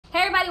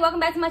everybody,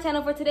 welcome back to my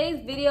channel. For today's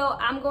video,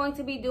 I'm going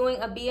to be doing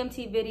a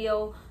BMT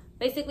video,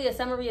 basically a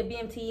summary of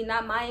BMT,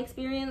 not my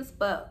experience,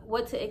 but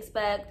what to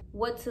expect,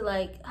 what to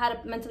like, how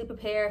to mentally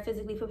prepare,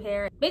 physically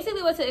prepare,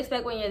 basically what to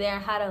expect when you're there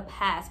and how to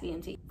pass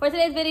BMT. For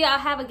today's video, I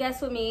have a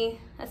guest with me,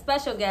 a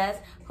special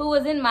guest, who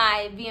was in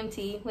my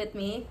BMT with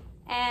me,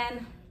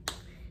 and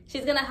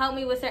she's gonna help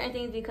me with certain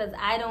things because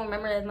I don't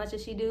remember as much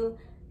as she do.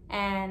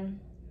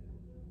 And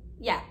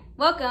yeah,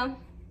 welcome,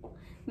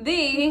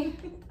 the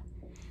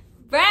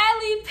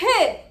Bradley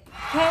Pitt.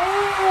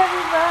 Hey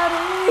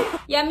everybody!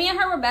 Yeah, me and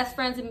her were best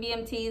friends in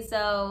BMT,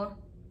 so.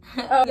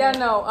 Yeah,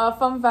 no,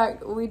 fun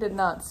fact, we did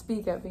not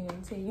speak at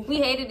BMT.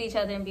 We hated each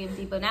other in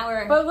BMT, but now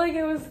we're. But like,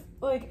 it was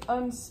like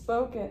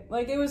unspoken.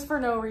 Like, it was for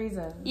no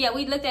reason. Yeah,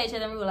 we looked at each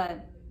other and we were like,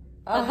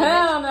 oh,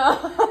 hell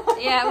no.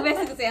 yeah, we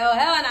basically said, oh,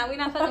 hell no, we're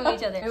not fucking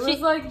with each other. It was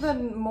like the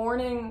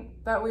morning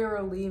that we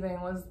were leaving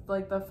was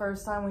like the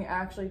first time we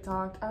actually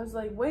talked. I was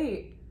like,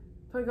 wait,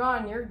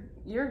 Pagan,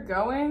 you're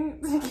going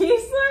to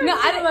Keesler?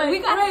 No, we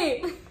got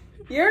wait,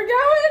 you're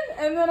going?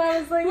 And then I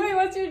was like, wait,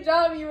 what's your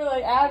job? You were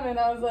like, admin.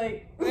 I was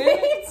like,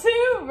 me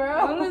too,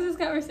 bro. When was this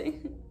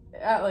conversation?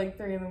 At like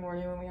 3 in the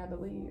morning when we had to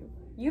leave.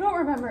 You don't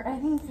remember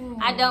anything.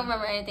 I don't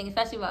remember anything,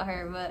 especially about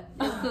her, but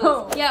it's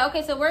cool. Yeah,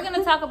 okay, so we're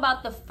gonna talk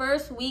about the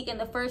first week and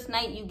the first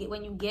night you get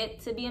when you get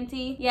to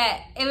BMT.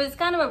 Yeah, it was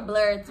kind of a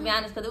blur, to be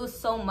honest, because it was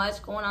so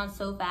much going on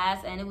so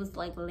fast and it was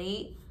like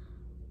late.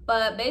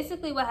 But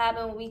basically what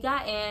happened, we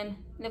got in,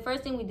 and the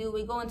first thing we do,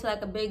 we go into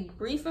like a big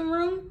briefing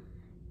room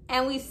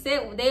and we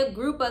sit, they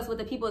group us with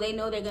the people they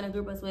know they're gonna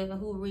group us with and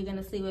who we're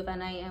gonna sleep with at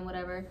night and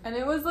whatever. And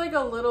it was like it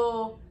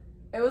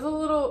was a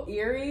little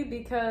eerie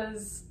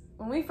because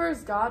when we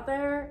first got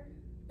there,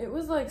 it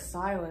was like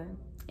silent.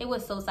 It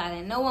was so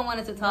silent. No one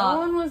wanted to talk. No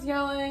one was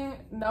yelling.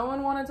 No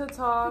one wanted to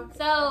talk.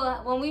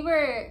 So when we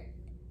were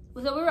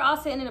all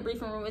sitting in the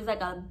briefing room, it was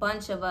like a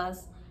bunch of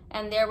us.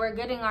 And there we're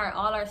getting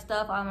all our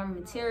stuff, all our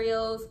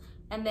materials.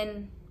 And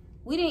then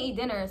we didn't eat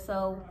dinner.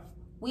 So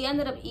we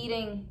ended up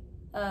eating,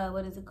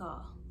 what is it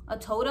called? A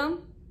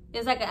totem.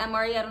 It's like an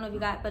MRE, I don't know if you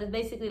got, but it's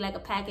basically like a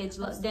package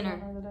dinner.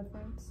 The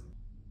difference.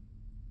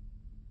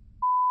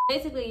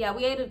 Basically, yeah,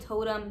 we ate a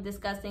totem,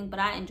 disgusting, but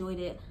I enjoyed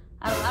it.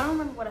 I don't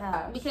remember what I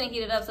had. We couldn't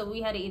heat it up, so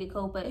we had to eat it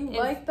cold. But you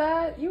like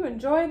that? You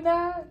enjoyed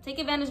that? Take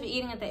advantage of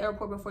eating at the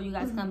airport before you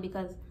guys come,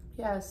 because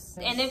yes.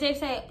 And if they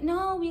say,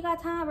 no, we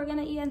got time, we're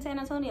gonna eat in San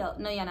Antonio.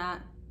 No, you're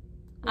not.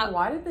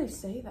 Why did they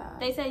say that?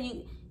 They said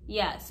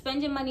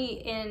spend your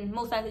money in,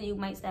 most likely you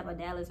might stop at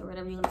Dallas or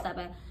whatever you're gonna stop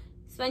at.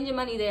 Spend your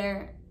money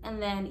there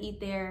and then eat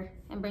there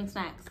and bring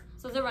snacks.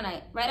 So zero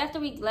night. Right after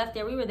we left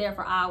there, we were there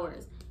for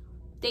hours.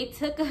 They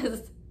took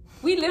us.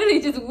 We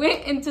literally just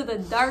went into the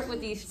dark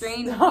with these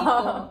strange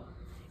people.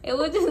 It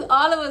was just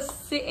all of us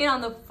sitting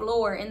on the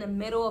floor in the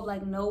middle of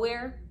like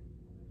nowhere,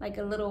 like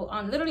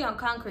literally on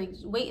concrete,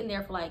 waiting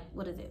there for like,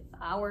 what is it, an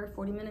hour,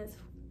 40 minutes?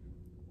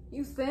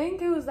 You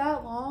think it was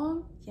that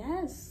long?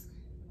 Yes.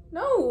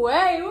 No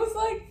way, it was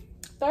like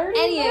 30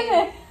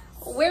 minutes.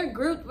 We're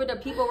grouped with the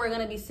people we're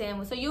gonna be staying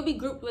with. So you'll be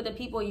grouped with the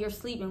people you're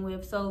sleeping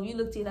with. So you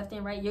look to your left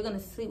and right, you're gonna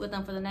sleep with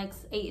them for the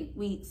next 8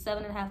 weeks,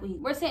 7.5 weeks.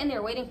 We're sitting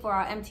there waiting for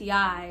our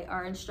MTI,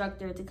 our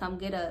instructor, to come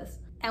get us.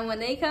 And when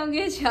they come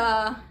get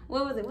y'all,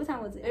 what was it? What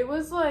time was it? It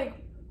was like,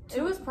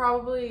 it was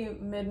probably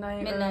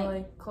midnight. Or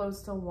like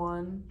close to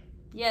 1.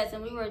 Yes,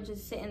 and we were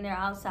just sitting there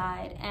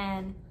outside,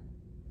 and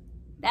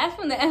that's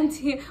when the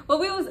MTI, well,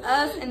 we was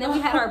us, and then we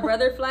had our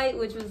brother flight,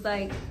 which was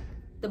like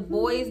the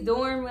boys'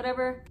 dorm,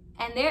 whatever.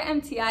 And their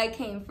MTI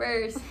came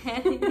first.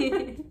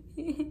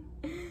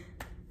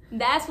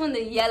 That's when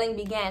the yelling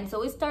began.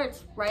 So it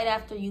starts right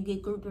after you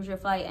get grouped with your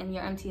flight and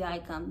your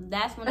MTI comes.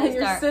 That's when they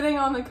start. You're sitting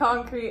on the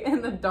concrete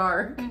in the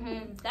dark.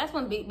 That's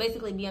when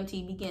basically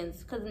BMT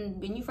begins. Because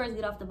when you first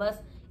get off the bus,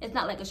 it's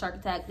not like a shark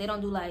attack. They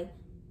don't do like,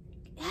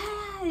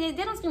 they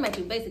don't scream at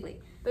you, basically.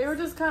 They were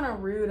just kind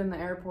of rude in the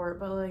airport,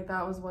 but like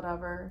that was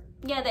whatever.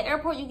 Yeah, the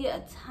airport you get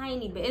a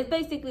tiny bit. It's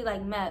basically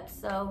like MEPS,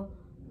 so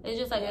it's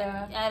just like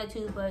an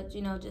attitude, but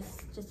you know,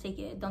 just take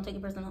it. Don't take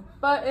it personal.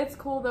 But it's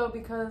cool though,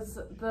 because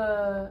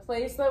the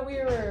place that we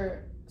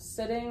were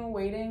sitting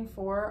waiting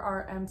for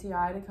our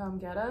MTI to come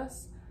get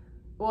us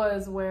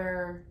was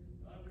where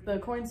the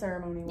coin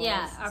ceremony was.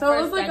 Yeah. So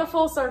it was like a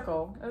full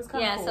circle. It was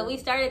kind of cool. Yeah, so we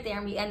started there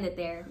and we ended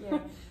there.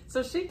 Yeah.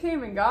 So she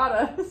came and got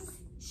us.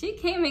 She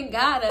came and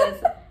got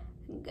us.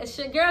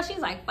 Girl, she's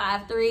like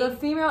 5'3". The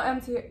female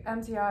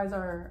MTIs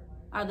are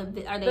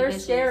they they're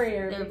vicious?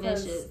 Scarier. They're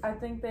vicious. I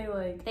think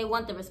they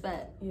want the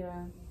respect.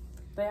 Yeah,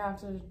 they have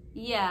to.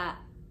 Yeah.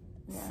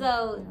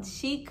 So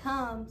she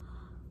comes.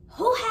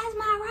 Who has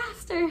my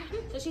roster?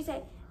 So she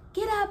said,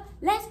 "Get up,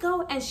 let's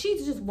go." And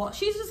she's just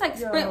She's just like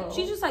sprint.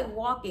 She's just like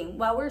walking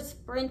while we're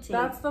sprinting.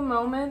 That's the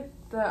moment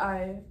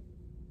that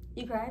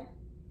You cried?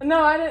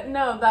 No, I didn't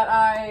know that.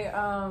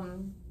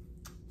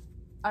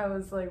 I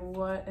was like,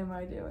 what am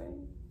I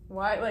doing?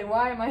 Why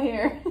am I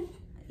here?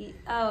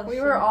 Oh,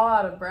 we were all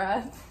out of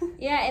breath.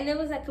 Yeah, and it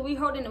was like, we're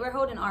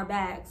holding our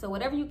bag. So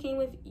whatever you came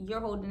with, you're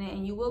holding it,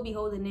 and you will be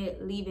holding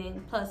it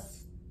leaving,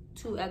 plus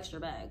 2 extra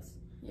bags.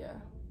 Yeah.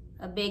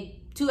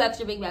 two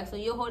extra big bags. So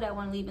you'll hold that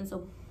one leaving.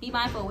 So be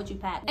mindful of what you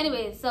pack.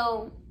 Anyway,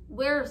 so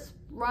we're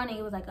running.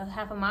 It was like a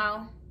half a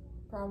mile.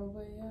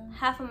 Probably, yeah.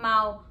 Half a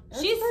mile.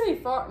 She's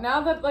pretty far.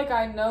 Now that like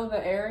I know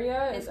the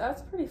area,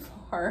 that's pretty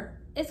far.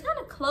 It's kind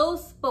of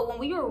close, but when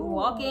we were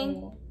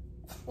walking,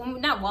 when we're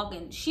not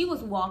walking, she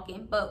was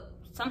walking, but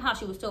somehow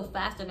she was still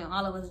faster than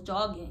all of us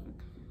jogging.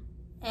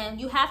 And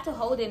you have to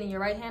hold it in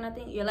your right hand, I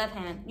think, your left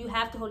hand. You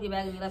have to hold your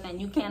bag in your left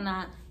hand. You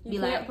cannot you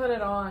can't put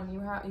it on. You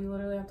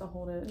literally have to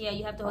hold it. Yeah,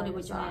 you have to hold it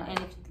with your hand,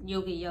 and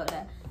you'll get yelled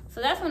at.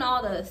 So that's when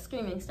all the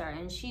screaming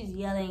started, and she's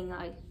yelling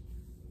like,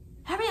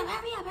 hurry up,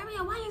 hurry up, hurry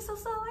up, why are you so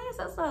slow, why are you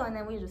so slow? And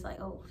then we were just like,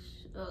 oh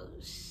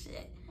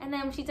shit. And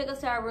then she took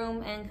us to our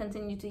room and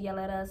continued to yell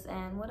at us.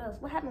 And what else?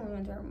 What happened when we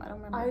went to our room? I don't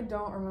remember. I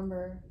don't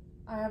remember.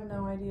 I have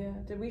no idea.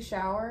 Did we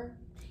shower?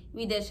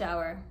 We did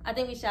shower. I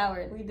think we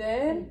showered. We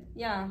did?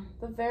 Yeah.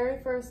 The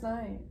very first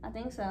night. I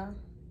think so.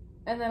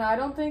 And then I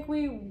don't think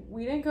we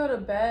didn't go to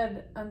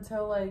bed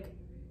until like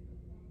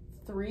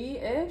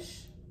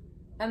 3-ish.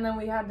 And then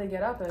we had to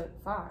get up at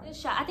 5.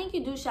 I think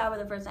you do shower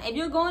the first night. If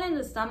you're going in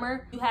the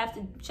summer, you have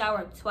to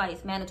shower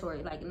twice,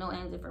 mandatory. Like no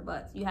ands or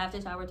buts. You have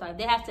to shower twice.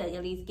 They have to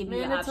at least give you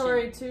the option.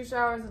 Mandatory 2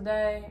 showers a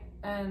day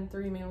and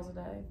 3 meals a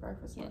day,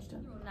 breakfast, lunch,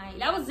 dinner.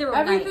 That was zero.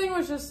 Everything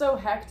was just so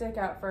hectic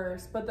at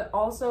first, but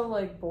also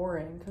like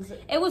boring because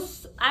it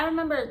was. I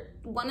remember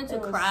wanting to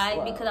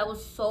cry because I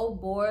was so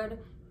bored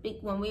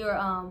when we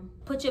were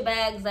put your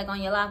bags like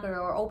on your locker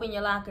or open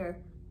your locker.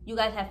 You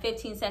guys have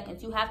 15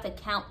 seconds. You have to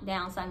count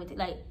down simultaneously,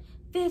 like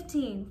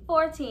 15,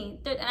 14,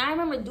 13. And I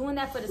remember doing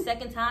that for the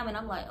second time, and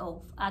I'm like,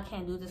 oh, I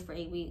can't do this for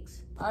 8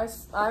 weeks. I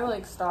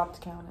like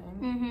stopped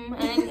counting.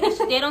 And if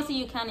they don't see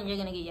you counting, you're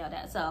gonna get yelled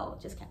at. So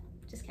just count.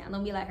 Just count.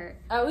 Don't be like her.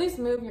 At least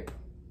move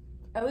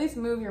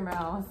your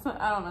mouth.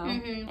 I don't know.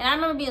 And I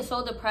remember being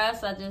so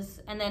depressed.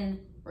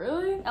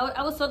 Really?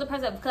 I was so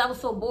depressed because I was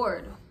so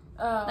bored.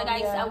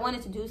 I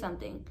wanted to do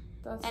something.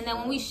 Then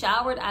when we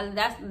showered,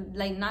 that's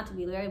like not to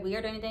be very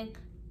weird or anything.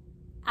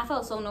 I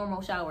felt so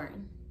normal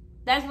showering.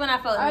 That's when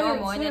I felt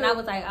normal, and then I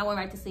was like, I went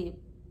right to sleep.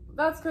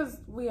 That's because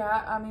we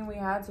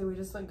had to. We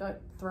just like got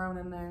thrown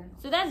in there.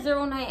 So that's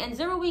 0 night, and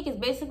 0 week is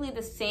basically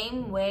the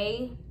same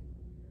way,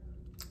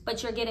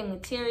 but you're getting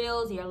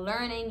materials, you're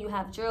learning, you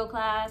have drill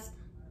class,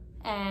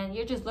 and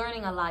you're just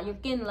learning a lot. You're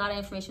getting a lot of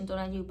information thrown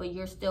at you, but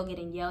you're still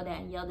getting yelled at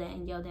and yelled at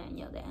and yelled at and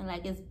yelled at. And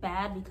like it's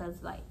bad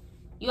because like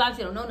you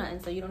obviously don't know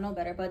nothing, so you don't know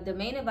better. But the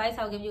main advice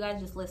I'll give you guys,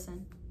 just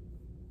listen.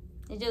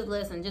 Just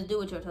listen. Just do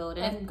what you're told.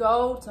 And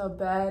go to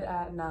bed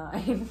at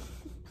 9.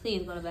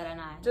 Please go to bed at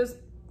 9. Just,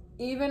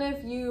 even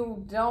if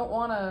you don't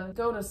want to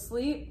go to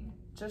sleep,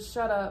 just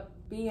shut up.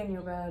 Be in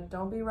your bed.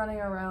 Don't be running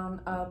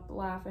around up,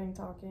 laughing,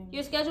 talking.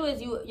 Your schedule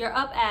is you're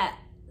up at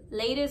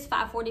latest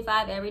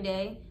 5:45 every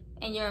day,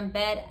 and you're in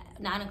bed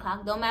at 9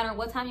 o'clock. Don't matter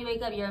what time you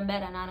wake up, you're in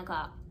bed at 9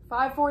 o'clock.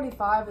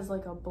 5:45 is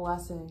like a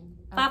blessing.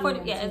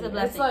 5:40, yeah, it's a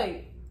blessing. It's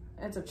like,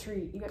 it's a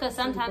treat. Because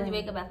sometimes you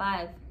wake up at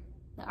 5.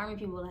 The army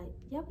people are like,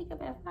 y'all wake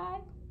up at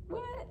 5?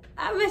 What?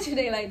 I bet you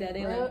they like that.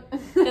 They like,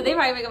 cause they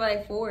probably wake up at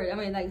like 4. I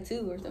mean, like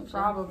 2 or something.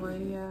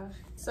 Probably, yeah.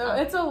 So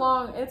it's a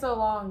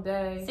long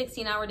day.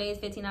 16-hour days,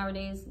 15-hour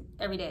days,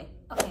 every day.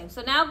 Okay,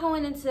 so now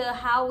going into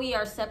how we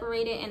are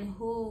separated and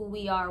who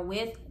we are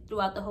with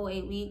throughout the whole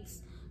 8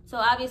 weeks. So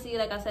obviously,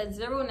 like I said,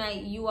 0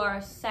 night, you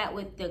are sat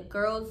with the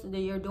girls,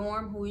 your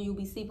dorm, who you'll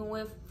be sleeping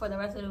with for the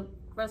rest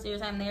of your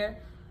time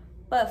there.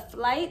 But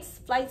flights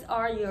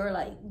are your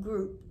like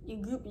group. Your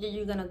group that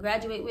you're gonna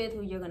graduate with,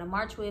 who you're gonna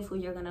march with, who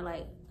you're gonna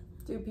like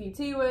do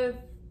PT with,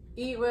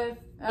 eat with,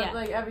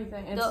 like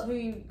everything. It's who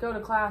you go to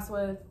class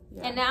with.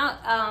 Yeah. And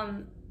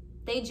now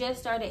they just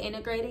started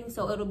integrating,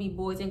 so it'll be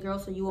boys and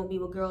girls, so you won't be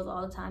with girls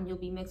all the time. You'll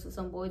be mixed with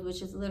some boys,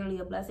 which is literally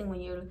a blessing when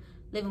you're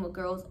living with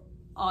girls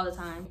all the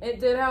time. It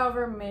did,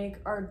 however, make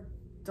our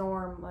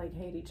dorm like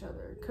hate each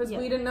other because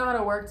we didn't know how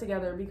to work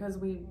together because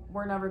we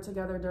were never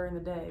together during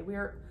the day. We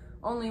were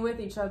only with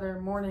each other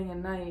morning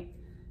and night.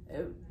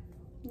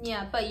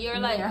 But you're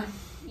like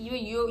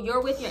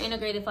you're with your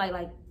integrated flight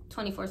like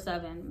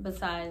 24/7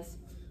 besides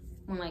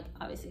when like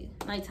obviously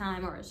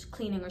nighttime or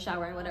cleaning or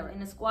showering, whatever. In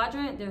the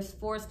squadron, there's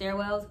 4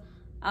 stairwells: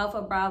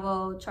 Alpha,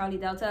 Bravo, Charlie,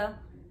 Delta.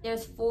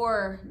 There's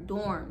 4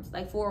 dorms,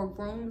 like 4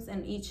 rooms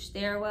in each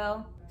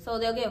stairwell. So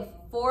they'll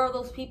get 4 of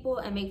those people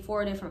and make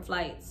 4 different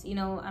flights. You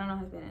know, I don't know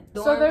how it's been.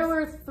 So there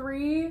were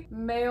 3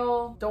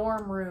 male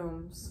dorm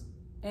rooms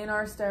in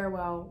our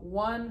stairwell,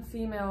 1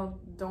 female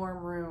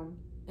dorm room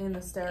in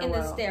the stairwell. And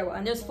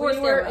there's 4 stairwells. We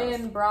were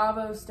in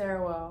Bravo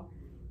stairwell,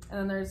 and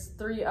then there's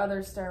 3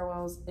 other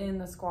stairwells in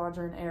the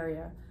squadron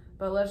area.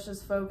 But let's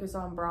just focus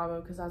on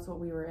Bravo because that's what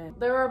we were in.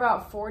 There were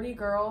about 40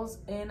 girls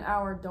in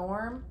our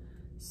dorm,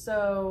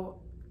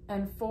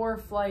 and 4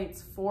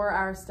 flights for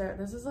our stair.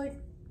 This is like,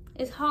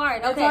 it's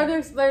hard. Okay.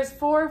 It's hard. There's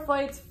 4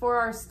 flights for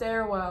our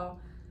stairwell,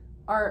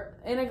 our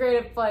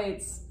integrated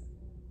flights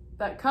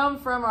that come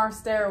from our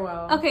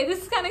stairwell. Okay,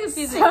 this is kind of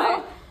confusing.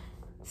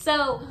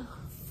 So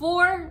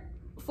 4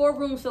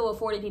 rooms filled with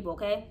 40 people,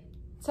 okay?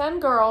 10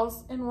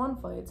 girls in one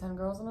flight, 10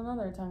 girls in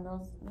another, 10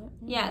 girls.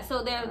 Yeah,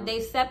 so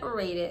they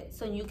separate it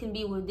so you can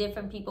be with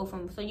different people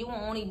so you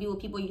won't only be with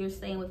people you're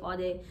staying with all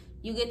day.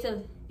 You get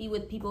to be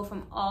with people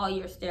from all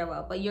your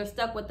stairwell, but you're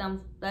stuck with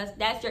them.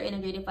 That's your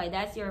integrated flight.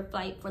 That's your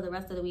flight for the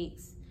rest of the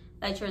weeks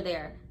that you're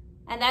there.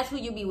 And that's who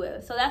you be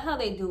with. So that's how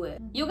they do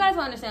it. You guys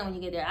will understand when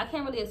you get there. I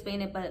can't really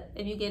explain it, but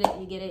if you get it,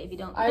 you get it. If you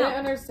don't, I didn't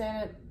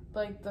understand it.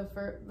 Like the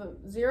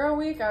 0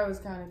 week, I was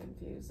kind of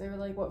confused. They were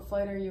like, "What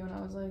flight are you?" And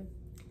I was like,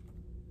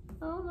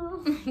 "I don't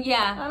know."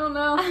 Yeah, I don't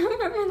know. I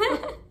remember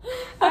that.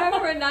 I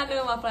remember not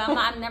doing my flight.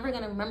 I'm never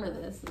gonna remember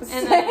this.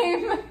 And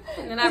Same.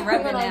 Then I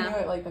wrote it down. I knew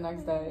it like the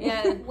next day.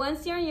 Yeah.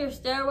 Once you're in your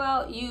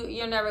stairwell,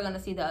 you're never gonna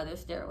see the other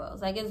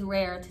stairwells. Like, it's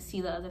rare to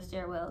see the other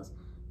stairwells.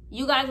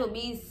 You guys will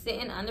be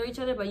sitting under each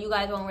other, but you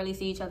guys won't really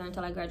see each other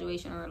until like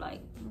graduation or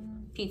like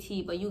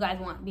PT. But you guys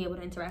won't be able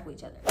to interact with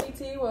each other.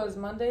 PT was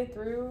Monday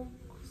through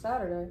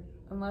Saturday,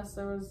 unless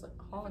there was a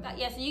holiday.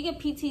 Yeah, so you get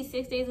PT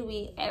 6 days a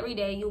week. Every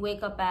day you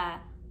wake up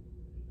at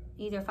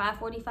either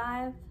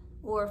 5:45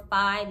 or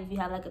 5 if you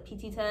have like a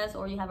PT test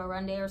or you have a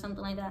run day or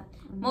something like that.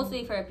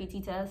 Mostly for a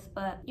PT test,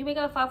 but you wake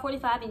up at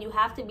 5:45 and you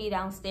have to be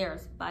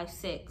downstairs by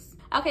 6.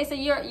 Okay, so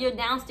you're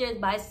downstairs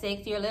by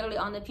 6. You're literally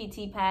on the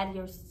PT pad.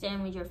 You're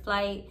standing with your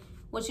flight.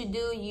 What you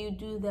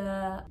do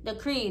the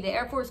creed, the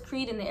Air Force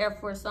creed and the Air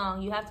Force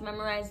song. You have to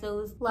memorize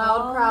those.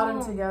 Loud, proud,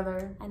 and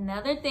together.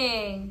 Another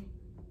thing,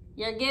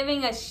 you're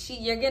giving a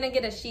sheet. You're gonna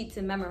get a sheet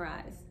to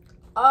memorize.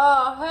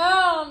 Oh,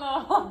 hell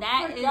no.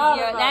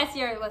 That's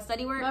your what,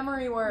 study work?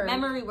 Memory work.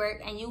 Memory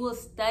work, and you will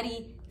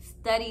study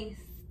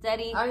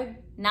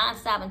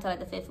nonstop until like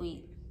the 4th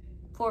week.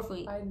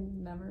 I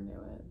never knew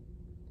it.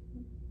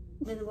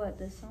 This is what,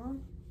 this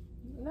song?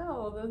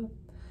 No,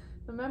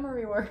 the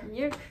memory work.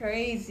 You're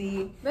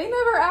crazy. They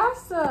never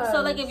asked us.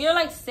 So like if you're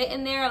like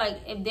sitting there, like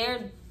if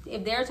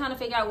they're trying to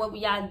figure out what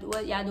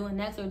y'all doing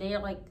next, or they're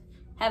like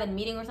having a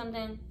meeting or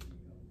something,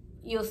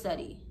 you'll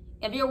study.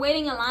 If you're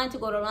waiting in line to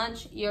go to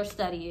lunch, you're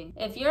studying.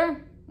 If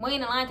you're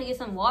waiting in line to get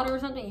some water or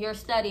something, you're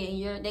studying.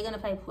 They're gonna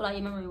play pull out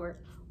your memory work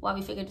while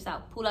we figure this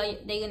out.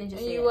 They're gonna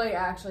just say like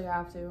actually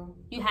have to.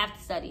 You have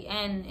to study,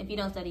 and if you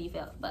don't study, you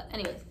fail. But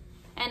anyways,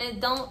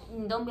 and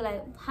don't be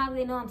like, how do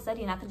they know I'm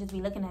studying? I could just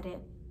be looking at it.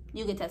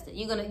 You get tested.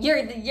 You're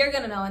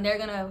gonna know, and they're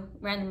gonna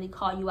randomly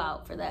call you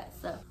out for that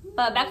stuff.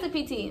 But back to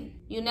PT.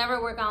 You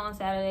never work out on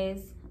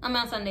Saturdays.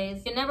 On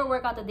Sundays. You never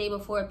work out the day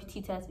before a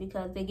PT test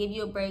because they give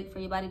you a break for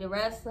your body to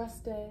rest.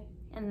 Rest day.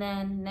 And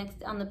then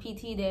next on the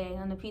PT day,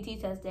 on the PT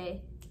test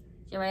day,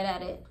 you're right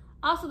at it.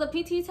 Also, the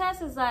PT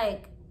test is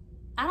like,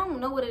 I don't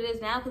know what it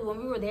is now because when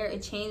we were there,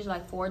 it changed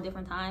like 4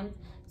 different times.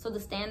 So the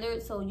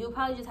standards, so you'll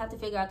probably just have to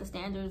figure out the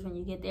standards when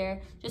you get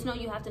there. Just know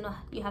you have to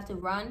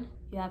run,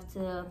 you have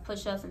to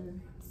push ups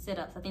and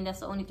sit-ups. I think that's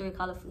the only 3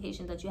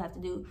 qualifications that you have to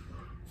do.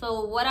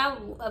 So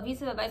a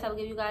piece of advice I would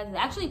give you guys is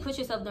actually push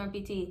yourself during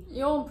PT.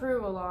 You'll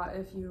improve a lot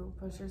if you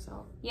push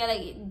yourself. Yeah,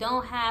 like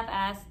don't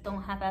half-ass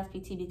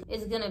PT because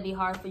it's gonna be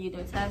hard for you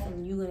to test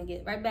and you're gonna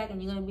get right back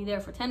and you're gonna be there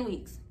for 10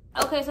 weeks.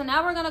 Okay, so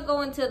now we're gonna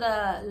go into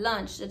the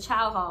lunch, the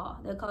Chow Hall.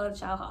 They call it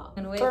Chow Hall.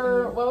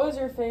 What was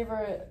your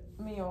favorite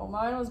meal?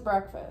 Mine was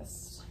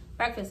breakfast.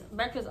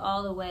 Breakfast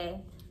all the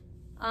way.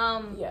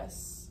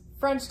 Yes.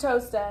 French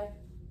toast day.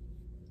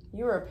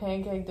 You were a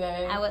pancake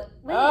day. I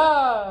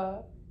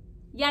was.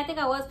 Yeah, I think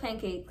I was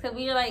pancake. Cause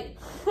we were like,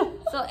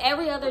 so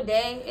every other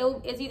day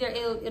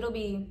it'll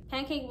be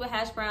pancake with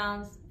hash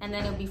browns, and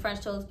then it'll be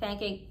French toast,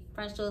 pancake,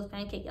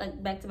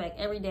 like back to back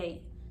every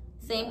day.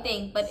 Same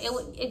thing, but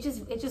it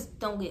just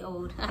don't get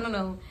old. I don't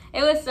know.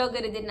 It was so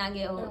good, it did not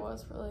get old. It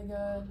was really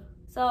good.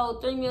 So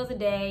 3 meals a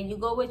day. You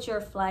go with your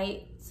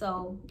flight,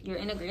 so your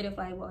integrated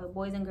flight,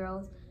 boys and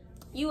girls.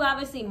 You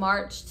obviously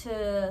march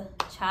to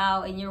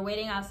Chow, and you're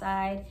waiting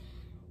outside,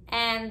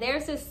 and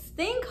there's this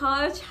thing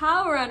called a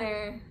Chow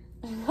runner.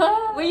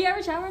 Were you ever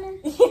Chow runner?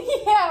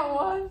 Yeah,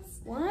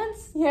 once.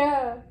 Once?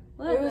 Yeah.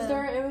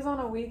 It was on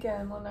a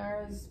weekend when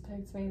ours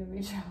picked me to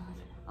be Chow runner.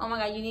 Oh my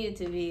god, you needed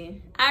to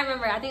be. I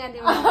remember. I think I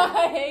did.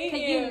 I hate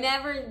you. You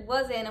never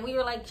wasn't, and we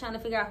were like trying to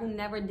figure out who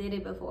never did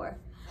it before.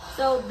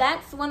 So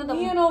that's one of the.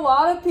 Me and a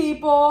lot of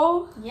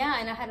people. Yeah,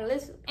 and I had a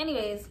list.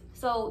 Anyways,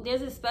 so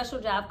there's a special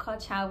job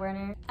called Chow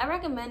runner. I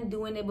recommend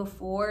doing it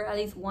before, at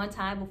least one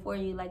time before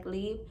you like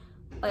leave.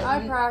 But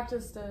I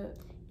practiced it.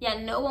 Yeah,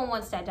 no one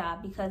wants that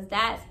job because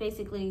that's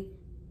basically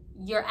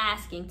you're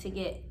asking to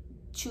get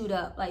chewed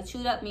up. Like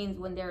chewed up means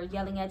when they're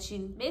yelling at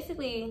you.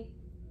 Basically,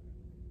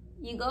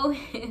 you go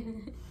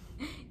in.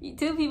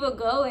 2 people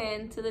go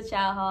into the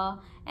Chow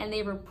Hall and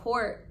they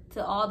report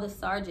to all the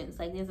sergeants.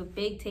 Like there's a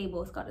big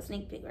table. It's called a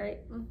snake pit,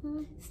 right?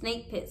 Mm-hmm.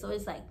 Snake pit. So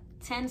it's like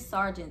 10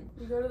 sergeants.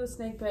 You go to the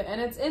snake pit and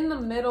it's in the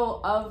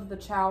middle of the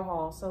Chow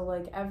Hall. So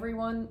like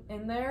everyone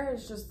in there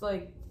is just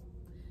like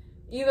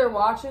either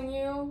watching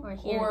you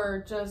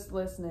or just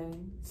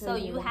listening. So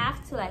you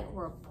have to like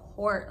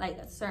report like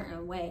a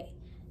certain way.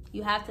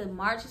 You have to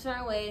march a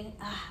certain way.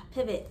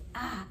 Pivot.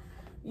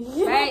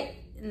 Yeah. Right?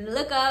 And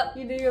look up.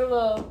 You do your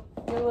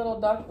little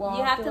duck walk.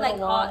 You have to like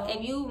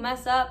if you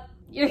mess up,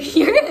 You're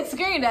gonna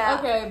scream now.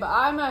 Okay, but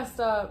I messed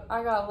up.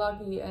 I got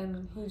lucky,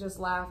 and he just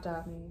laughed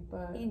at me.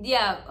 But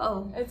yeah,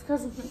 oh, it's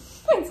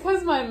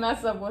because my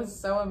mess up was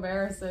so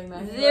embarrassing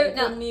that he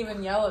couldn't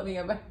even yell at me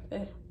about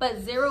it. But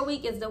 0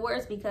 week is the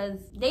worst because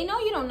they know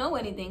you don't know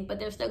anything, but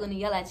they're still gonna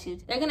yell at you.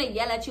 They're gonna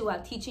yell at you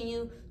while teaching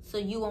you, so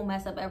you won't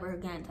mess up ever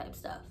again, type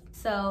stuff.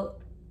 So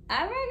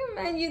I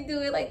recommend you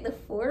do it like the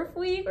 4th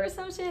week or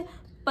some shit.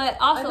 But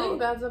also, I think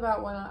that's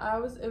about when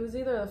it was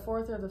either the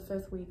 4th or the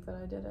 5th week that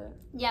I did it.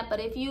 Yeah, but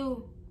if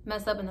you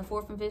mess up in the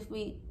 4th and 5th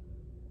week,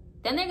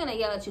 then they're gonna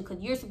yell at you because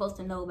you're supposed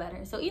to know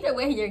better. So either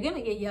way, you're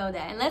gonna get yelled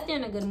at unless they're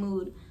in a good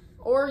mood.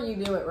 Or you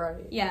do it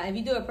right. Yeah, if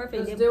you do it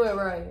perfect, just do it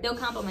right. They'll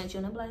compliment you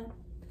and they'll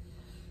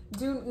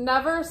be like,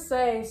 never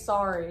say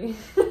sorry.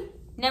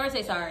 Never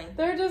say sorry.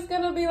 They're just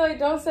gonna be like,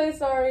 don't say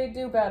sorry,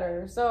 do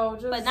better. So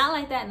just. But not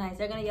like that nice.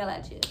 They're gonna yell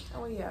at you.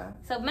 Oh yeah.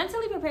 So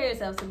mentally prepare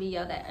yourself to be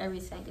yelled at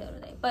every single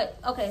day. But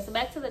okay, so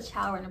back to the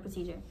Chow runner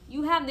procedure.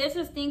 There's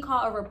this thing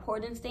called a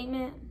reporting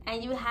statement,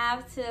 and you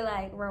have to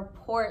like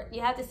report.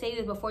 You have to say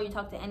this before you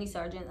talk to any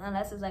sergeant,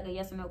 unless it's like a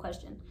yes or no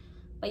question.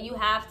 But you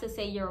have to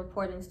say your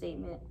reporting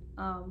statement.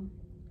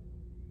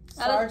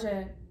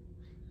 Sergeant,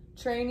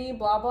 trainee,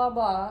 blah blah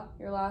blah.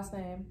 Your last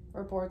name.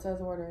 Reports as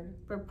ordered.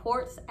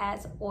 Reports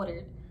as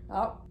ordered.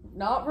 Oh,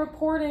 not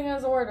reporting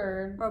as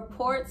ordered.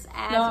 Reports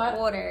as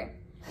ordered.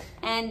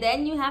 And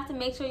then you have to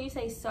make sure you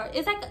say sorry.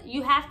 It's like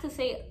you have to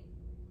say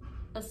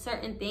a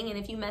certain thing, and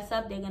if you mess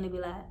up, they're gonna be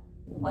like,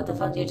 "What the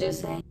fuck did you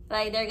just say?"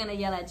 Like they're gonna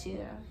yell at you.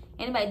 Yeah.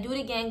 Anybody do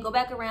it again? Go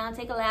back around,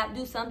 take a lap,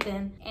 do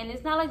something. And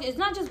it's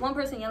not just one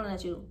person yelling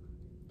at you.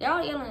 They're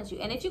all yelling at you.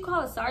 And if you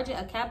call a sergeant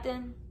a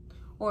captain,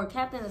 or a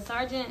captain a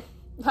sergeant,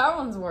 that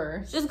one's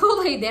worse. Just go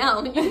lay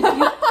down.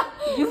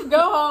 You go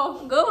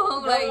home.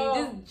 Go home.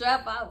 Just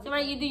drop out. So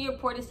right, you do your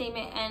reporting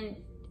statement, and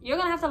you're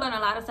gonna have to learn a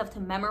lot of stuff to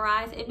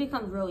memorize. It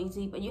becomes real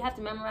easy, but you have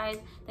to memorize.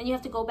 Then you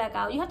have to go back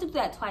out. You have to do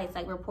that twice,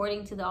 like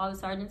reporting to all the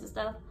sergeants and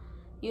stuff.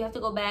 You have to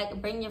go back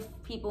and bring your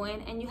people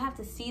in, and you have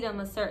to see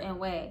them a certain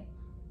way.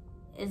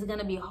 It's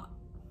gonna be hard.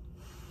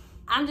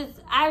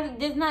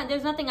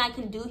 There's nothing I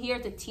can do here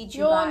to teach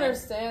you. You'll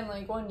understand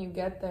like when you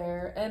get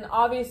there, and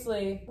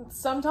obviously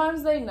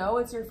sometimes they know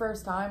it's your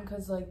first time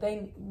because like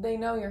they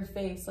know your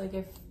face. Like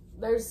if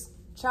there's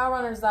Chow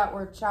runners that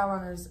were Chow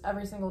runners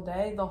every single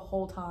day the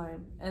whole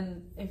time,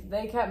 and if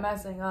they kept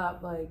messing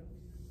up, like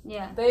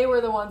yeah, they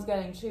were the ones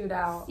getting chewed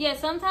out. Yeah,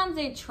 sometimes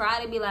they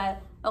try to be like,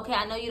 okay,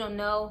 I know you don't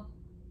know.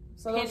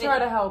 So they'll try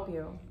to help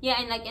you.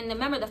 Yeah, and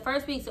remember the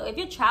first week. So if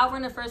you're Chow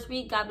runner the first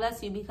week, God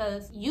bless you,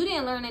 because you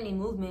didn't learn any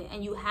movement,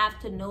 and you have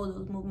to know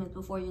those movements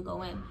before you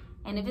go in.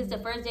 And if it's the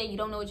first day you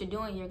don't know what you're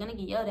doing, you're gonna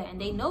get yelled at,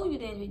 and they know you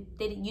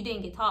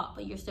didn't get taught,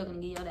 but you're still gonna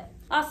get yelled at.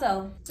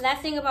 Also,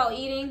 last thing about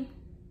eating,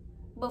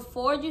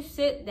 before you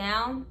sit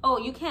down,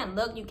 you can't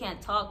look, you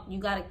can't talk. You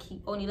gotta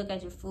only look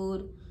at your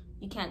food.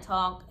 You can't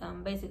talk.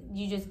 Basically,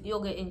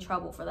 you'll get in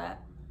trouble for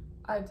that.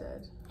 I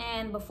did.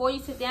 And before you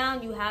sit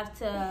down, you have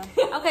to,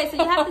 okay, so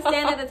you have to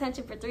stand at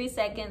attention for 3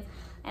 seconds.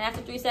 And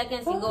after 3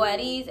 seconds, you go at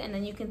ease, and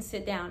then you can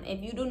sit down.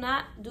 If you do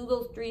not do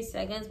those 3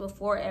 seconds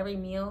before every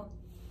meal,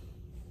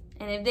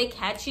 and if they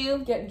catch you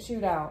getting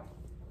chewed out,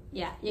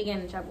 yeah, you're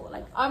getting in trouble.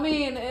 Like, I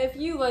mean, if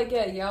you like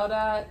get yelled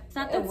at, it's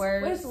not the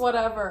worst. It's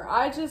whatever.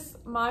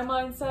 My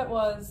mindset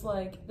was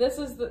like,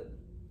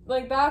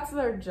 that's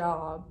their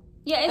job.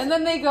 Yeah, and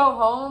then they go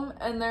home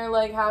and they're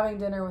like having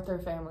dinner with their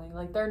family.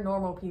 Like they're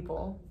normal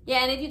people.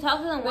 Yeah, and if you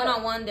talk to them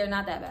one-on-one, they're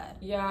not that bad.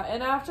 Yeah,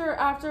 and after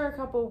a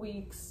couple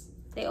weeks,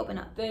 they open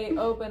up.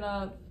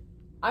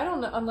 I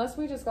don't know, unless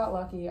we just got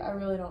lucky. I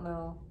really don't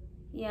know.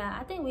 Yeah,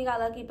 I think we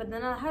got lucky, but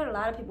then I heard a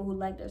lot of people who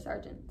like their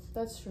sergeants.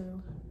 That's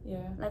true.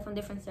 Yeah. Like from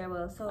different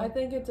stairwells. So I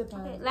think it depends.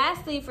 Okay,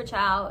 lastly for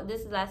Chow, this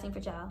is the last thing for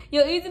Chow.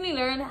 You'll easily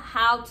learn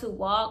how to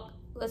walk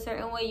a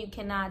certain way. You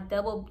cannot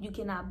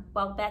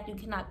walk back, you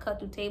cannot cut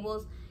through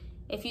tables.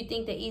 If you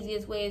think the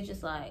easiest way is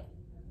just like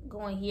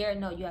going here,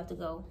 no, you have to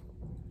go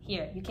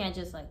here. You can't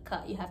just like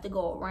cut. You have to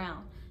go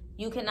around.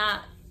 You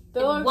cannot.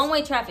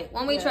 One-way traffic.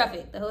 One-way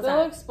traffic the whole time.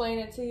 They'll explain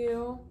it to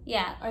you.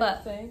 Yeah,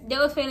 but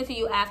they'll explain it to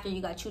you after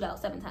you got chewed out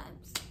 7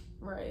 times.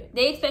 Right.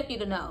 They expect you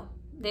to know.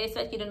 They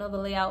expect you to know the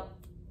layout,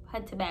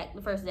 head to back,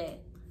 the first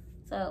day.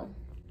 So.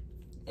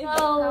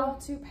 How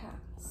to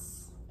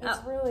pass.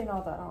 It's really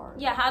not that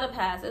hard. Yeah, how to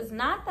pass. It's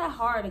not that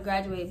hard to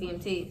graduate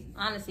BMT.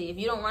 Honestly, if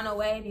you don't run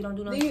away, if you don't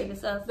do no stupid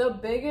stuff. The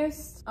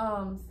biggest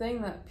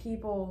thing that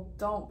people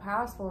don't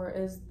pass for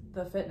is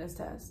the fitness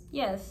test.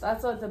 Yes.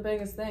 That's like the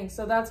biggest thing.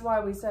 So that's why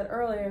we said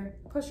earlier,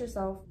 push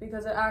yourself,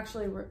 because it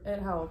actually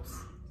helps.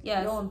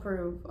 Yes. You'll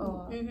improve a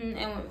lot. Mm-hmm.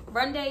 And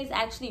run days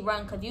actually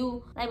run, because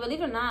believe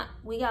it or not,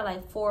 we got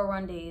like 4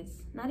 run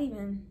days. Not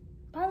even.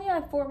 Probably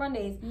like 4 run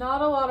days.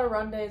 Not a lot of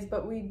run days,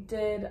 but we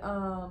did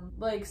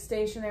like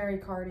stationary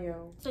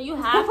cardio. So you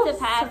have to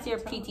pass your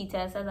PT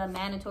test as a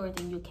mandatory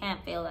thing. You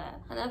can't fail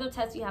that. Another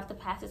test you have to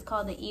pass is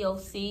called the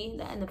EOC,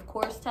 the end of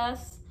course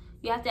test.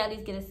 You have to at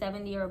least get a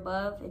 70 or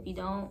above. If you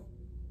don't,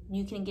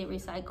 you can get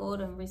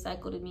recycled, and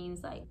recycled, it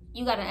means like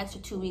you got an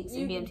extra 2 weeks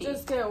in BMT. You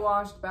just get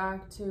washed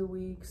back 2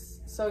 weeks,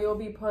 so you'll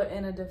be put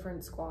in a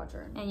different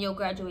squadron. And you'll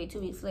graduate 2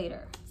 weeks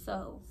later.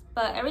 So,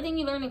 but everything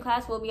you learn in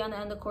class will be on the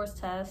end of course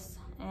test,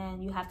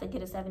 and you have to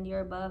get a 70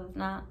 or above. If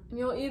not,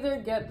 you'll either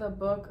get the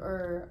book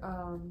or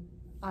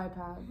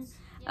iPads.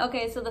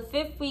 Okay, so the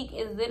 5th week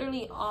is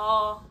literally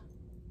all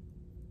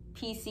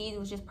PCs,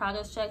 which is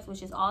progress checks,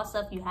 which is all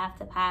stuff you have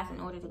to pass in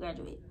order to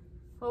graduate.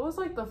 What was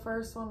like the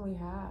first one we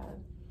had?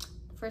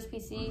 The first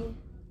PC,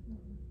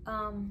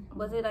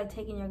 was it like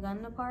taking your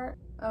gun apart?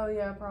 Oh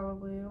yeah,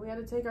 probably. We had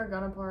to take our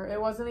gun apart. It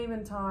wasn't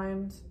even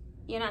timed.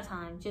 You're not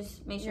timed.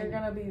 Just make sure you're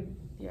gonna be.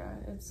 Yeah,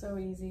 it's so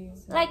easy.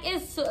 So. Like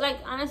like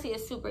honestly,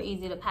 it's super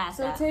easy to pass.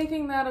 So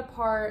taking that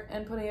apart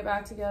and putting it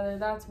back together,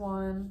 that's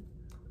one.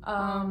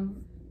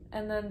 And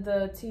then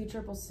the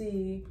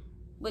TCCC.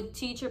 With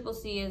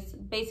TCCC is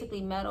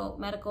basically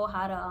medical,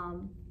 how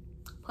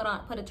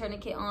to put a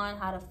tourniquet on,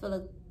 how to fill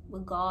it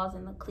with gauze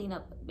and clean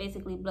up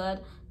basically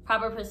blood,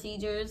 proper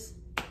procedures.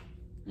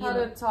 How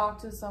to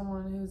talk to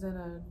someone who's in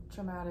a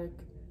traumatic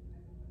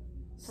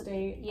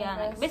state.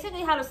 Yeah,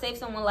 basically how to save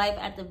someone's life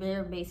at the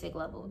very basic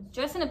level.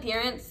 Dress and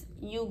appearance,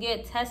 you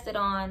get tested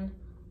on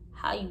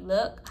how you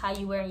look, how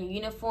you wear your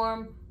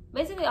uniform,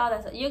 basically all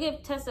that stuff. You'll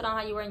get tested on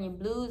how you wearing your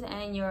blues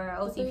and your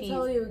OCPs. They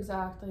tell you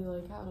exactly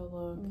like how to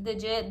look.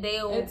 Legit,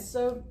 it's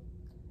so,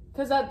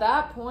 because at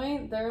that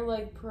point they're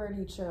like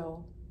pretty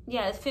chill.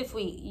 Yeah, it's 5th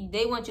week.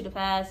 They want you to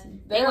pass.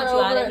 They want you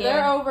out of here.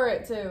 They're over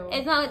it too.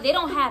 It's not. They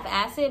don't have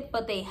acid,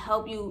 but they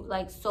help you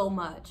like so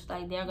much.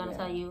 Like they're gonna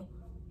tell you,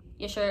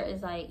 your shirt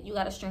is like you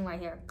got a string right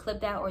here.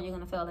 Clip that, or you're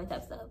gonna fail, like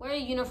that stuff. Wear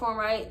your uniform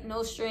right.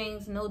 No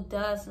strings, no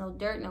dust, no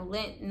dirt, no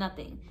lint,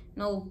 nothing.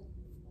 No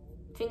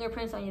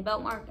fingerprints on your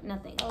belt mark,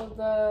 nothing. Oh,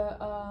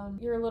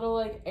 the your little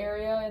like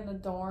area in the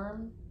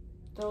dorm.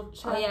 They'll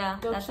check. Oh yeah,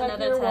 they'll that's check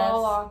another your test.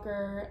 wall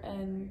locker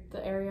and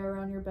the area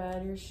around your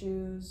bed, your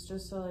shoes,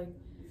 just to like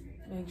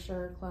make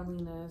sure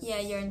cleanliness. Yeah,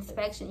 your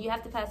inspection. You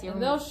have to pass your.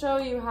 And they'll show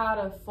you how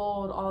to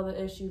fold all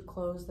the issued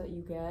clothes that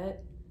you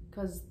get,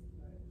 because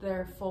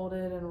they're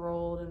folded and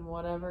rolled and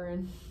whatever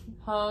and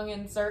hung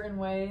in certain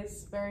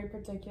ways, very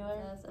particular.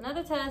 Yes.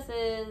 Another test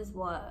is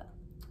what?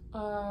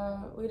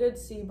 We did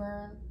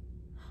CBurn.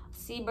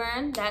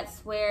 CBurn,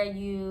 that's where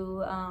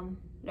you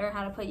learn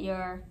how to put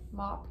your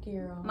mop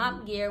gear on.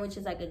 Mop gear, which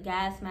is like a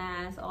gas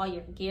mask, all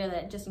your gear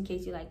that just in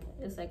case you like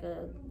it's like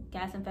a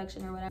gas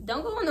infection or whatever.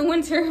 Don't go in the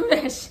winter.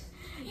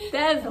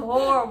 That's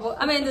horrible.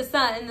 I mean, in the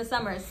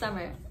summer, it's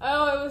summer.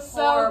 Oh, it was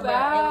so horrible.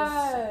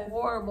 bad. It was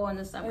horrible in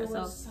the summer. It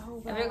was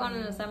so bad. If you're going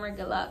in the summer,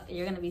 good luck.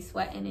 You're gonna be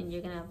sweating and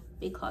you're gonna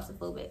be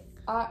claustrophobic.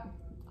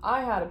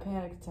 I had a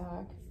panic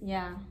attack.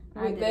 Yeah.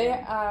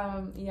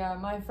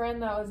 My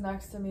friend that was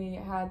next to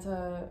me had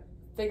to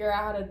figure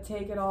out how to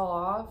take it all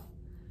off,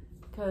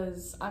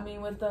 because I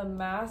mean, with the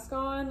mask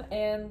on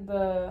and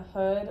the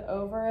hood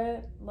over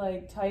it,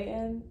 like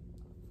tightened.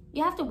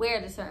 You have to wear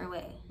it a certain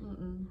way.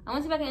 I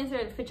want to see if I can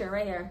insert a picture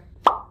right here.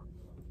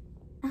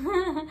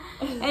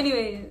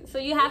 Anyway, so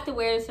you have to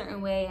wear it a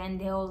certain way, and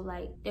they'll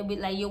be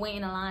like, you're waiting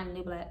in a line, and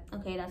they'll be like,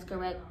 okay, that's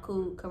correct,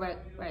 cool,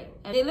 correct, right.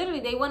 And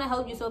they want to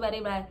help you so bad, they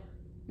be like,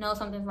 no,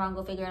 something's wrong,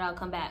 go figure it out,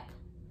 come back.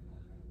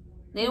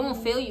 They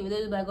don't fail you,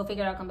 they'll be like, go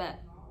figure it out, come back.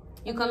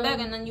 You come back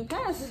and then you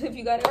pass if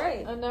you got it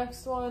right. The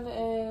next one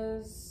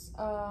is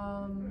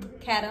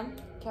CADM.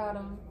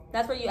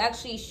 That's where you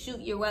actually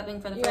shoot your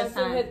weapon for the first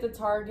time. You have to hit the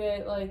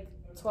target like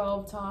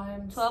 12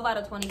 times. 12 out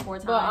of 24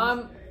 times.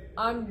 But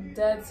I'm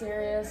dead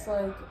serious.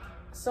 Like,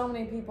 so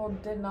many people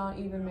did not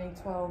even make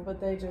 12,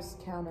 but they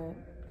just counted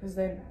because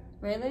they.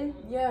 Really?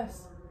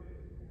 Yes.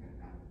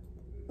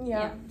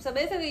 Yeah. So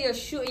basically, you're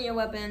shooting your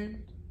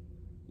weapon.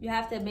 You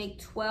have to make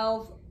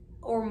 12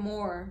 or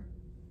more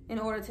in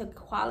order to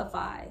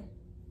qualify.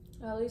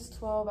 At least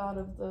 12 out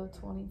of the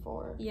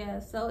 24. Yeah,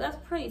 so that's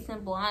pretty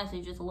simple.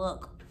 Honestly, just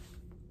look.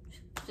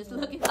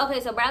 Okay,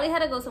 so Bradley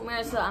had to go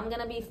somewhere, so I'm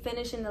gonna be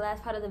finishing the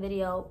last part of the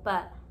video.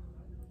 But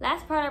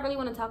last part I really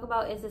want to talk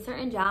about is the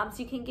certain jobs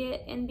you can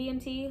get in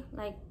BMT,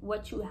 like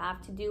what you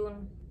have to do,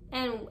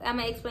 and I'm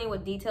gonna explain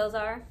what details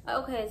are.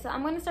 Okay, so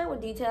I'm gonna start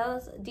with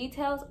details.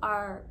 Details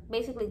are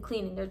basically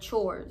cleaning, they're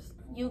chores.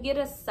 You get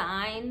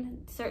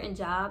assigned certain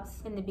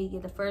jobs in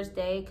the first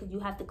day, because you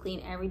have to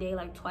clean every day,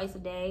 like twice a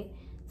day,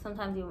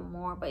 sometimes even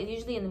more, but it's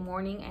usually in the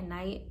morning and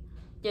night.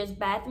 There's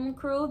bathroom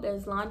crew,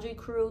 there's laundry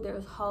crew,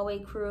 there's hallway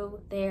crew,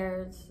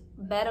 there's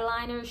bed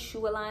aligners, shoe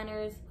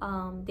aligners,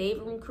 day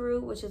room crew,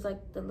 which is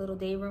like the little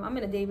day room. I'm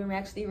in a day room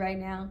actually right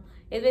now.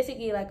 It's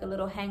basically like a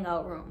little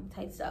hangout room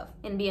type stuff.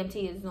 In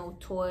BMT, there's no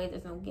toys,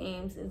 there's no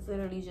games. It's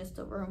literally just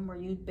a room where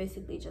you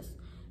basically just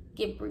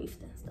get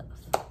briefed and stuff.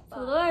 So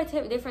those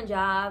are different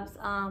jobs.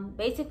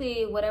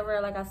 Basically,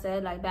 whatever, like I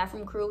said, like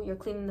bathroom crew, you're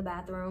cleaning the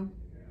bathroom.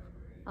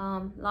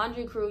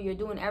 Laundry crew, you're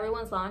doing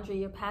everyone's laundry,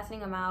 you're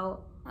passing them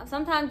out.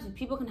 Sometimes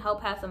people can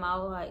help pass them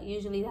out. Like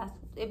usually that's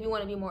if you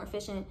want to be more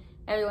efficient,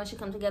 everyone should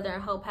come together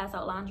and help pass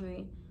out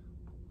laundry.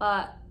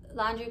 But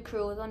laundry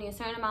crew is only a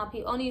certain amount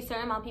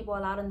of people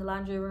allowed in the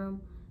laundry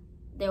room.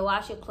 They'll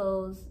wash your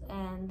clothes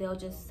and they'll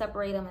just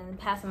separate them and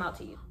pass them out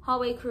to you.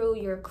 Hallway crew,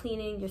 you're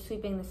cleaning, you're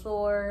sweeping the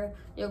floor,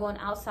 you're going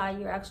outside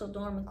your actual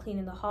dorm and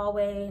cleaning the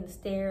hallway and the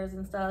stairs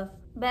and stuff.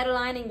 Bed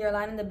aligning, you're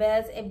aligning the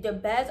beds. If the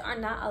beds are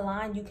not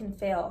aligned, you can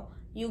fail.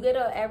 You get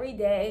up every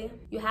day.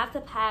 You have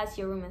to pass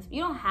your room.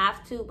 You don't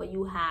have to, but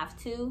you have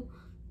to.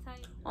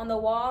 On the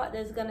wall,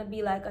 there's gonna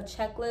be like a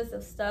checklist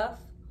of stuff.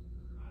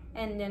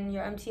 And then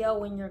your MTL,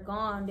 when you're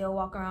gone, they'll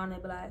walk around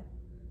and be like,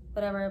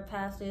 whatever,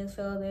 pass this,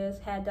 fill this,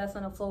 had dust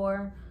on the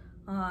floor,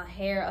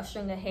 hair, a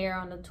string of hair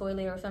on the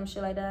toilet or some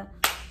shit like that.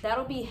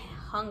 That'll be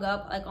hung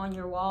up like on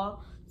your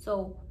wall.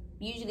 So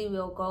usually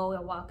we'll go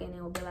and walk in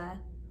and we'll be like,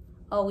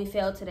 oh, we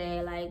failed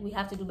today, like we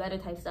have to do better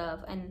type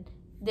stuff. And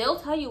they'll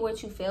tell you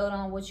what you failed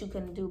on, what you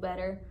can do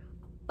better,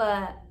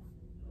 but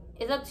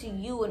it's up to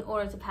you in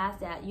order to pass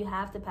that. You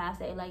have to pass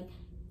it. Like,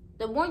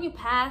 the more you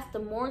pass, the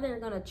more they're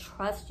gonna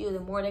trust you, the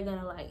more they're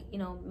gonna, like, you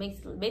know,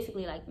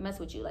 basically like mess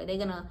with you. Like, they're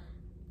gonna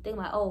think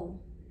like, oh,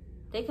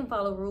 they can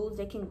follow rules,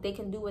 they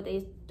can do what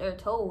they're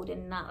told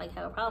and not like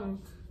have a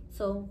problem.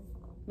 So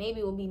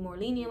maybe we'll be more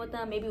lenient with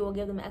them. Maybe we'll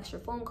give them extra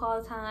phone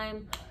call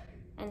time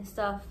and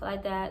stuff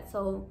like that.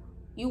 So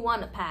you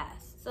want to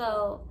pass.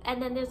 So,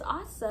 and then there's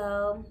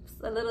also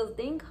a little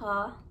thing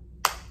called,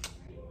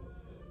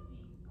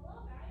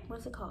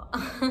 what's it called?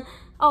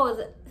 Oh, is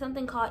it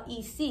something called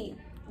EC?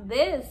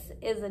 This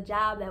is a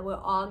job that we'll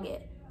all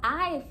get.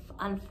 I've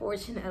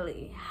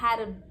unfortunately had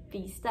to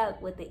be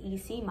stuck with the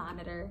EC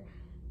monitor,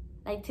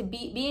 like to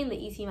being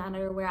the EC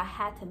monitor, where I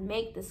had to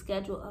make the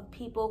schedule of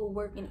people who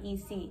work in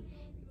EC.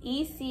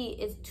 EC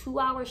is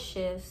 2-hour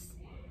shifts.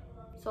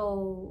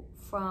 So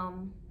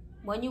from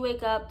when you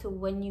wake up to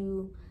when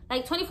you,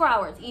 like 24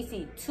 hours,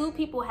 EC. 2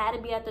 people had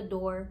to be at the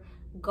door,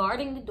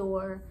 guarding the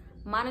door,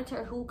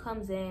 monitor who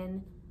comes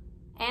in,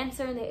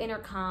 answering the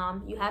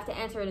intercom. You have to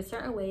answer it a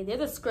certain way.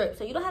 There's a script,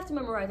 so you don't have to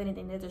memorize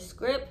anything. There's a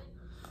script,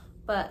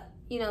 but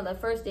you know, the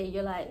first day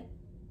you're like,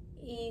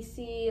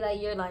 EC,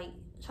 like you're like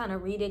trying to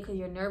read it because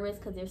you're nervous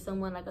because there's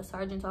someone like a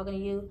sergeant talking to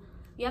you.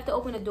 You have to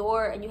open the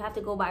door and you have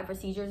to go by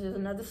procedures. There's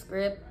another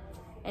script,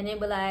 and they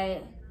be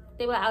like,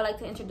 I would like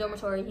to enter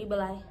dormitory. You be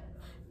like,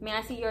 may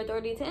I see your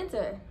authority to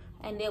enter?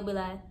 And they'll be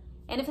like,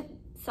 and if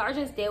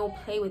sergeants, they will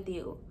play with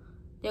you.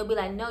 They'll be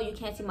like, no, you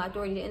can't see my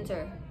authority to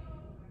enter.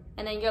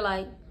 And then you're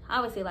like,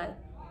 obviously like,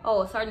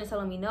 oh, a sergeant's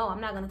telling me no,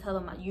 I'm not gonna tell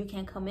them you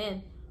can't come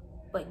in.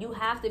 But you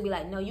have to be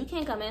like, no, you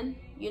can't come in.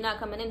 You're not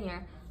coming in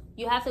here.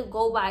 You have to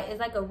go by, it's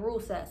like a rule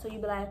set. So you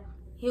be like,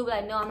 he'll be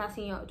like, no, I'm not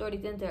seeing your authority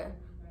to enter.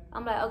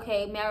 I'm like,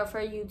 okay, may I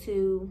refer you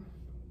to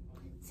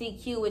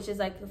CQ, which is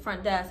like the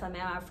front desk. May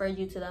I refer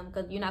you to them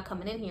because you're not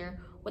coming in here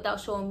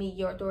without showing me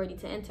your authority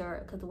to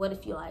enter. Because what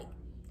if you like,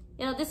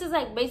 you know, this is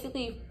like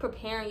basically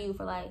preparing you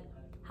for like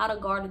how to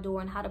guard the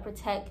door and how to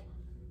protect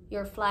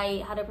your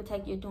flight, how to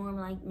protect your dorm,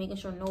 like making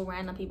sure no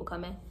random people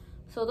come in.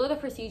 So those are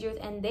the procedures,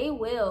 and they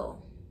will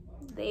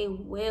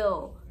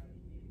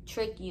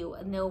trick you,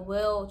 and they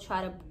will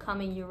try to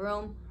come in your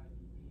room,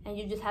 and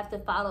you just have to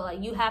follow,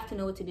 like you have to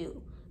know what to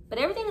do. But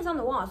everything is on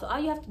the wall, so all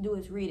you have to do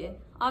is read it.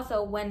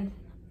 Also, when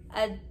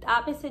an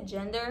opposite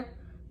gender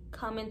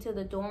come into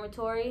the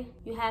dormitory,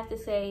 you have to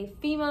say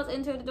females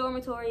enter the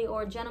dormitory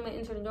or gentlemen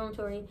enter the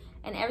dormitory,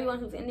 and everyone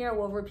who's in there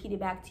will repeat it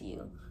back to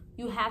you.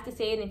 You have to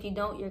say it, and if you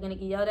don't, you're gonna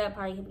get yelled at,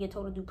 probably get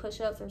told to do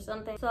push-ups or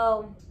something.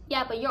 So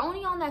yeah, but you're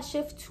only on that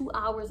shift 2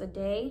 hours a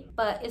day,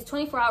 but it's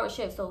 24-hour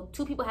shift, so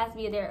 2 people have to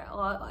be there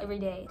every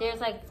day. There's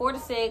like 4 to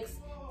 6,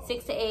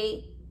 6 to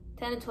 8,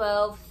 10 to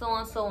 12,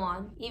 so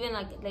on, even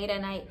like late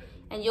at night.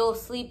 And you'll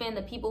sleep in.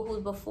 The people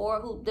who's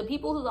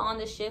on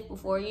the shift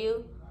before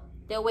you,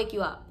 they'll wake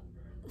you up.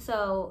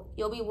 So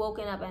you'll be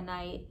woken up at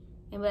night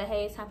and be like,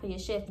 hey, it's time for your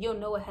shift. You'll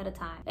know ahead of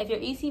time. If your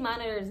EC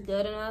monitor is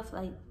good enough,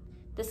 like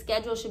the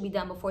schedule should be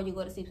done before you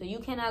go to sleep. So you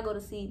cannot go to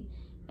sleep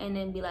and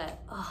then be like,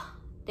 oh,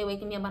 they're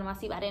waking me up out of my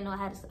sleep. I didn't know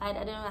I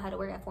didn't know I had to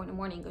work at 4 in the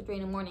morning or 3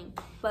 in the morning.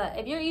 But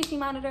if you're EC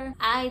monitor,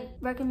 I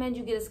recommend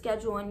you get a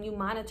schedule and you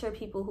monitor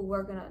people who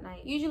work at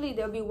night. Usually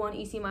there'll be 1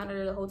 EC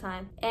monitor the whole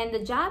time. And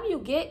the job you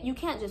get, you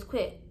can't just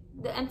quit.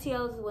 The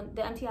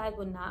MTIs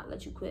would not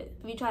let you quit.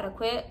 If you try to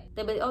quit,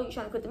 they'll be like, oh, you're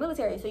trying to quit the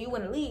military, so you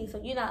want to leave,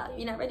 so you're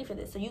not ready for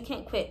this, so you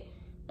can't quit.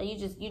 Like you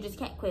just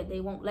can't quit.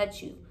 They won't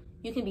let you.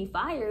 You can be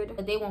fired,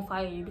 but they won't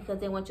fire you because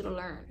they want you to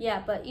learn.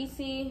 Yeah, but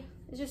EC,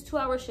 it's just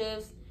 2-hour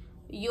shifts.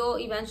 You'll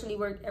eventually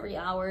work every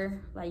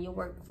hour. Like you'll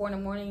work 4 in the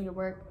morning, you'll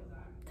work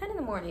 10 in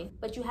the morning.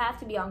 But you have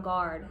to be on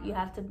guard. You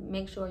have to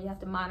make sure, you have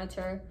to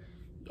monitor.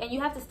 And you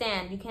have to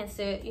stand. You can't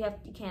sit, you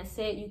can't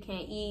sit, you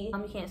can't eat,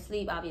 you can't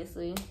sleep,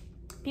 obviously.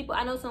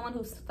 I know someone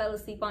who fell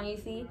asleep on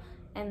EC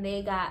and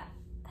they got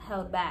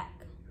held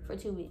back for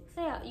 2 weeks.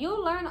 So yeah,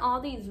 you'll learn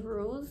all these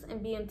rules in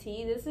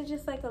BMT. This is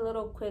just like a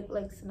little quick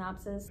like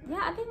synopsis.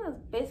 Yeah, I think that's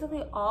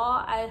basically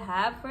all I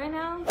have right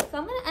now. So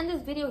I'm gonna end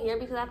this video here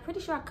because I'm pretty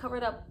sure I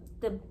covered up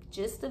the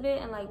gist of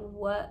it and like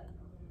what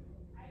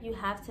you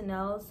have to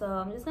know. So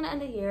I'm just gonna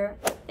end it here.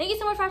 Thank you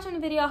so much for watching the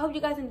video. I hope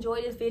you guys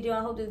enjoyed this video.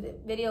 I hope this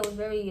video was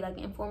very like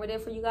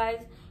informative for you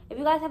guys. If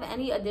you guys have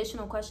any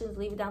additional questions,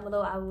 leave it down below.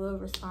 I will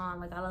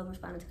respond. Like I love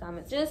responding to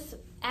comments. Just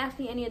ask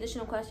me any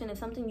additional question. If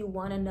something you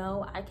want to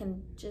know, I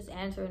can just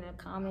answer in a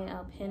comment.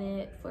 I'll pin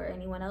it for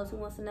anyone else who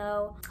wants to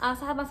know. I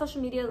also have my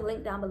social media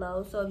linked down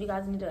below. So if you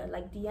guys need to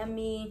like DM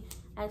me,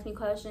 ask me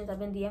questions. I've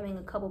been DMing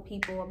a couple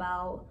people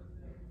about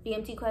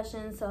BMT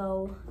questions.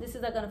 So this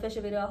is like an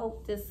official video. I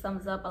hope this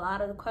sums up a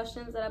lot of the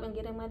questions that I've been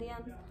getting in my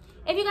DMs.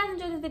 If you guys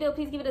enjoyed this video,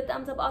 please give it a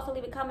thumbs up. Also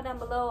leave a comment down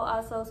below.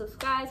 Also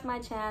subscribe to my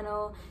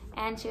channel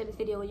and share this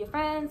video with your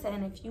friends.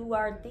 And if you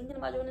are thinking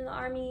about joining the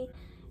army,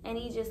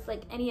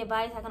 any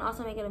advice, I can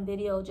also make it a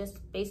video just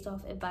based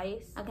off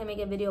advice. I can make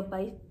a video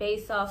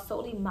based off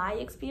solely my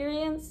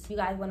experience. If you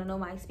guys want to know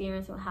my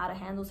experience on how to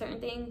handle certain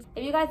things.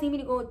 If you guys need me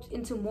to go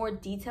into more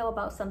detail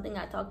about something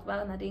I talked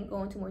about and I didn't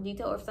go into more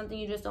detail, or if something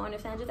you just don't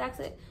understand, just ask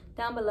it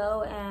down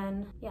below.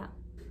 And yeah,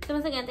 so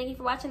once again, thank you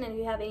for watching. And if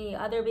you have any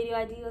other video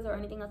ideas or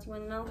anything else you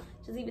want to know,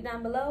 just leave it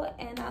down below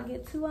and I'll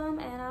get to them.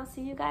 And I'll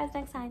see you guys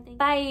next time.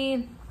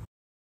 Bye.